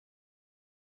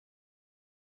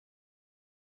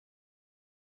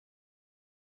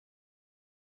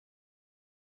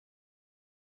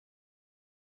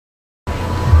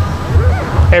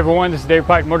Hey everyone, this is Dave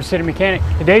Pike, Motorcity Mechanic.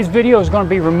 Today's video is going to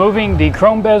be removing the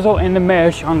chrome bezel and the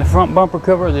mesh on the front bumper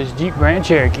cover of this Jeep Grand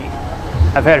Cherokee.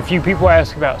 I've had a few people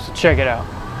ask about it, so check it out.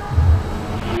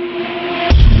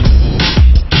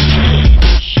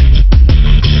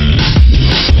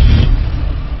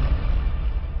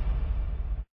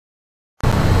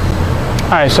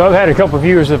 Alright, so I've had a couple of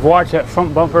viewers that have watched that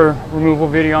front bumper removal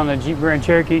video on the Jeep Grand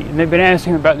Cherokee, and they've been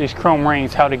asking about these chrome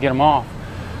rings, how to get them off.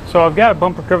 So I've got a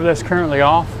bumper cover that's currently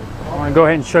off. I want to go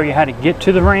ahead and show you how to get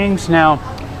to the rings. Now,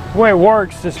 the way it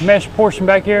works, this mesh portion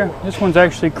back here, this one's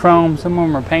actually chrome, some of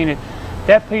them are painted.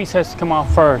 That piece has to come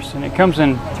off first, and it comes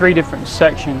in 3 different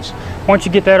sections. Once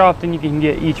you get that off, then you can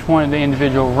get each one of the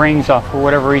individual rings off for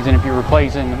whatever reason. If you're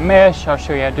replacing the mesh, I'll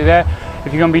show you how to do that.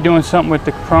 If you're going to be doing something with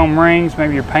the chrome rings,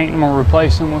 maybe you're painting them or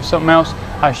replacing them with something else,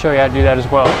 I'll show you how to do that as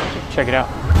well. So check it out.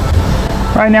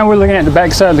 Right now we're looking at the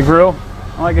back side of the grill.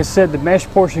 Like I said, the mesh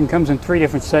portion comes in 3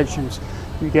 different sections.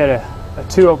 You got a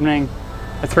 2 opening,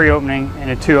 a 3 opening,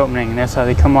 and a 2 opening, and that's how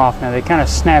they come off. Now they kind of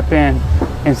snap in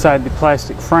inside the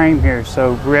plastic frame here,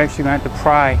 so we're actually going to have to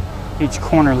pry each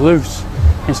corner loose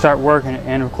and start working it.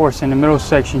 And of course in the middle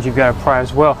sections you've got to pry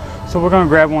as well. So we're going to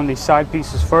grab one of these side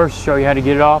pieces first, show you how to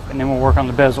get it off, and then we'll work on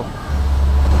the bezel.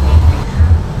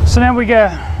 So now we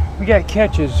got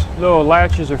catches, little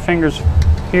latches or fingers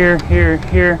here, here,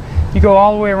 here. You go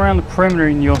all the way around the perimeter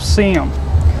and you'll see them.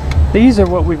 These are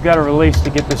what we've got to release to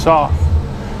get this off.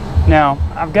 Now,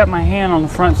 I've got my hand on the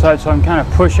front side, so I can kind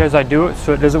of push as I do it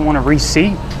so it doesn't want to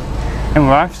reseat. And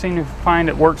what I've seen to find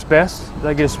that works best is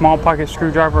I get a small pocket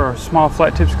screwdriver or a small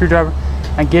flat tip screwdriver.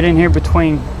 I get in here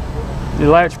between the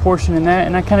latch portion and that,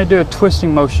 and I kind of do a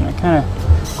twisting motion. I kind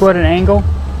of go at an angle,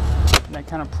 and I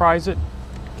kind of prise it,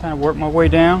 kind of work my way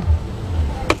down.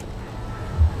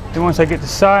 Then once I get the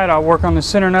side, I'll work on the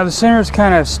center. Now the center is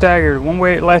kind of staggered. One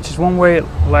way it latches one way, it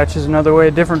latches another way,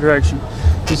 a different direction.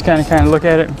 Just kind of look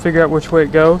at it and figure out which way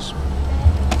it goes.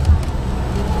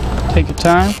 Take your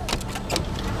time.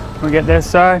 We got that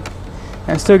side.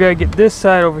 And I still got to get this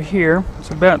side over here.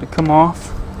 It's about to come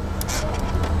off.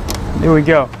 There we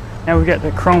go. Now we've got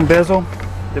the chrome bezel,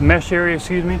 the mesh area,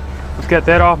 excuse me. We've got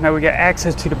that off. Now we got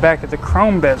access to the back of the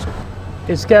chrome bezel.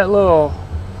 It's got little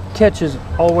catches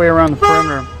all the way around the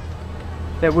perimeter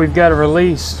that we've got to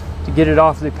release to get it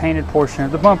off the painted portion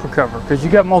of the bumper cover, because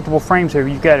you've got multiple frames here.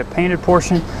 You've got a painted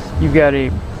portion, you've got a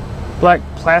black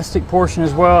plastic portion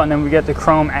as well, and then we got the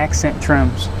chrome accent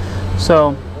trims.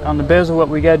 So on the bezel, what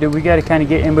we got to do, we got to kind of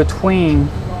get in between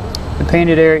the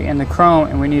painted area and the chrome,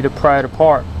 and we need to pry it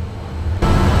apart.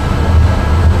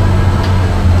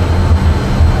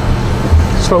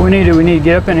 So what we need to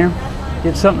get up in here,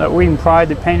 get something that we can pry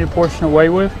the painted portion away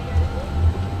with.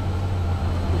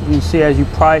 You can see as you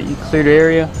pry it, you clear the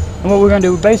area. And what we're going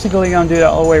to do, basically going to do that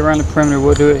all the way around the perimeter.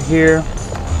 We'll do it here,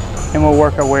 and we'll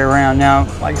work our way around. Now,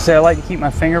 like I said, I like to keep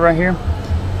my finger right here.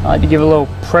 I like to give a little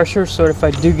pressure so that if I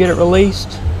do get it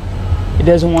released, it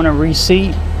doesn't want to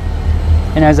reseat.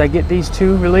 And as I get these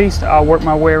 2 released, I'll work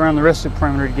my way around the rest of the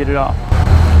perimeter to get it off.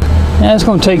 Now, it's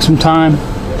going to take some time.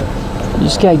 You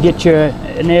just got to get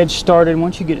an edge started.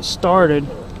 Once you get it started,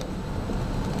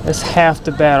 that's half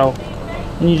the battle.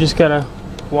 And you just got to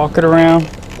walk it around.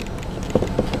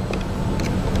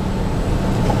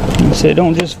 Like I said,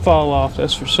 don't just fall off,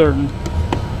 that's for certain.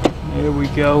 There we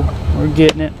go. We're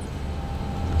getting it.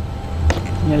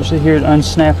 You actually hear it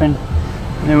unsnapping.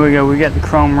 And there we go. We got the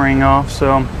chrome ring off.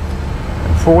 So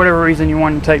for whatever reason you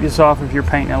want to take this off, if you're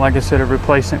painting it, like I said, or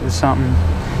replacing it with something,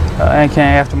 any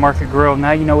kind of aftermarket grill,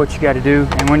 now you know what you got to do.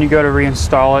 And when you go to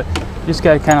reinstall it, you just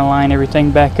got to kind of line everything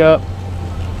back up,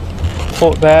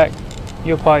 pull it back.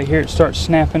 You'll probably hear it start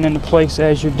snapping into place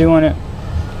as you're doing it.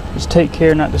 Just take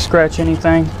care not to scratch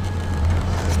anything.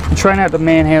 And try not to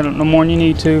manhandle it no more than you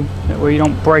need to. That way you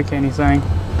don't break anything.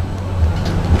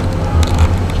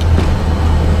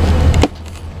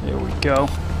 There we go.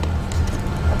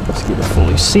 Let's get it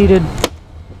fully seated.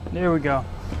 There we go.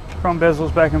 Chrome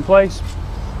bezel's back in place.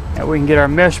 Now we can get our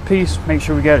mesh piece. Make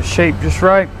sure we got it shaped just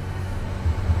right.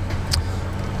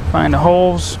 Find the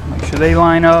holes. Make sure they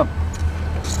line up.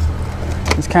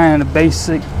 It's kind of the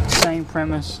basic, same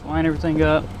premise. Line everything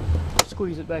up,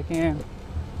 squeeze it back in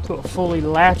until it fully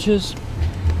latches.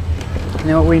 And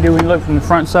then what we do, we look from the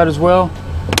front side as well.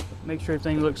 Make sure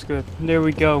everything looks good. And there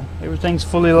we go. Everything's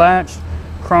fully latched.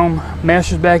 Chrome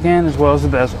mesh is back in as well as the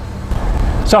bezel.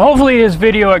 So hopefully this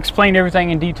video explained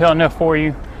everything in detail enough for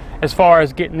you as far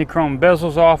as getting the chrome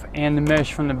bezels off and the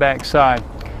mesh from the back side.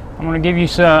 I'm going to give you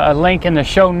a link in the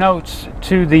show notes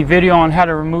to the video on how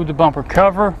to remove the bumper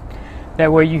cover. That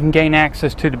way you can gain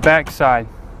access to the back side.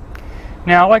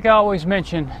 Now, like I always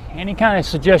mention, any kind of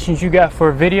suggestions you got for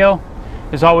a video,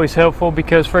 is always helpful,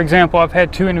 because for example, I've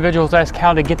had two individuals ask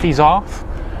how to get these off.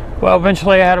 Well,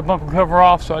 eventually I had a bumper cover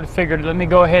off, so I figured let me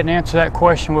go ahead and answer that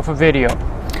question with a video.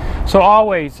 So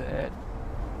always,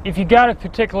 if you got a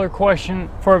particular question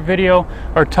for a video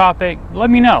or topic, let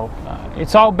me know.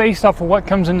 It's all based off of what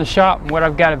comes in the shop and what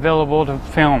I've got available to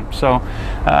film. So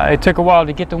it took a while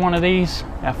to get to one of these.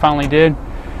 I finally did.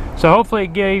 So hopefully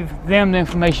it gave them the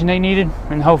information they needed,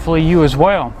 and hopefully you as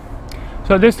well.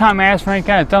 So this time I asked for any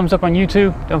kind of thumbs up on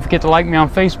YouTube. Don't forget to like me on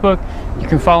Facebook. You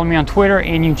can follow me on Twitter,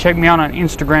 and you can check me out on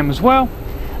Instagram as well.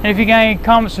 And if you got any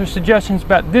comments or suggestions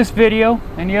about this video,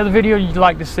 any other video you'd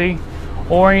like to see,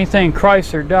 or anything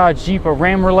Chrysler, Dodge, Jeep, or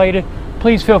Ram related,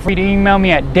 please feel free to email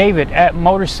me at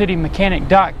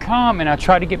david@motorcitymechanic.com, and I'll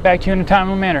try to get back to you in a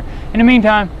timely manner. In the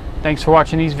meantime, thanks for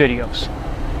watching these videos.